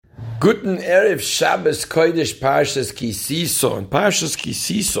Guten Erev Shabbos Kodesh Parshas Ki Sisa. In Parshas Ki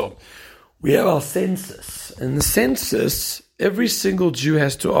Sisa, we have our census. In the census, every single Jew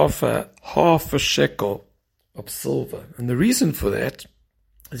has to offer half a shekel of silver. And the reason for that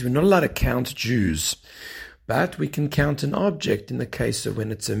is we're not allowed to count Jews, but we can count an object in the case of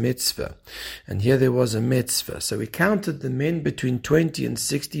when it's a mitzvah. And here there was a mitzvah. So we counted the men between 20 and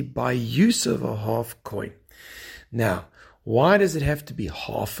 60 by use of a half coin. Now, why does it have to be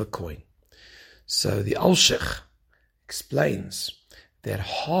half a coin? So the Alshich explains that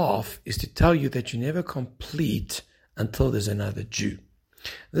half is to tell you that you never complete until there's another Jew.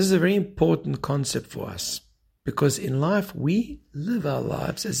 This is a very important concept for us, because in life we live our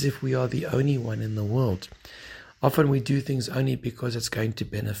lives as if we are the only one in the world. Often we do things only because it's going to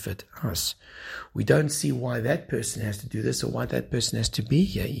benefit us. We don't see why that person has to do this or why that person has to be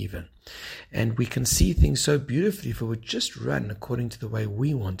here even. And we can see things so beautifully if it would just run according to the way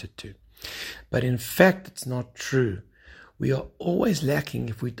we want it to. But in fact, it's not true. We are always lacking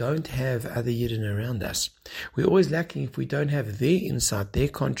if we don't have other Yidden around us. We're always lacking if we don't have their insight, their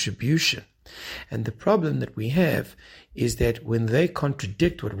contribution. And the problem that we have is that when they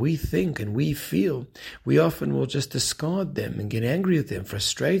contradict what we think and we feel, we often will just discard them and get angry with them,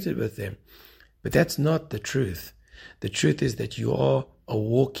 frustrated with them. But that's not the truth. The truth is that you are a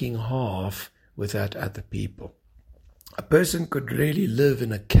walking half without other people. A person could really live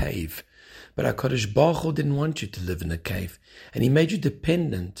in a cave, but HaKadosh Baruch Hu didn't want you to live in a cave. And He made you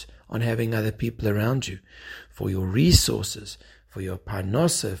dependent on having other people around you for your resources, for your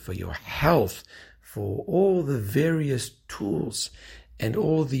parnasa, for your health, for all the various tools and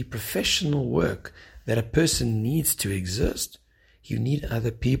all the professional work that a person needs to exist. You need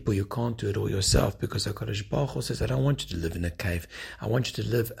other people. You can't do it all yourself, because HaKadosh Baruch Hu says, I don't want you to live in a cave. I want you to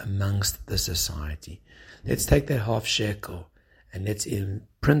live amongst the society. Let's take that half shekel and let's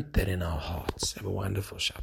imprint that in our hearts. Have a wonderful Shabbat.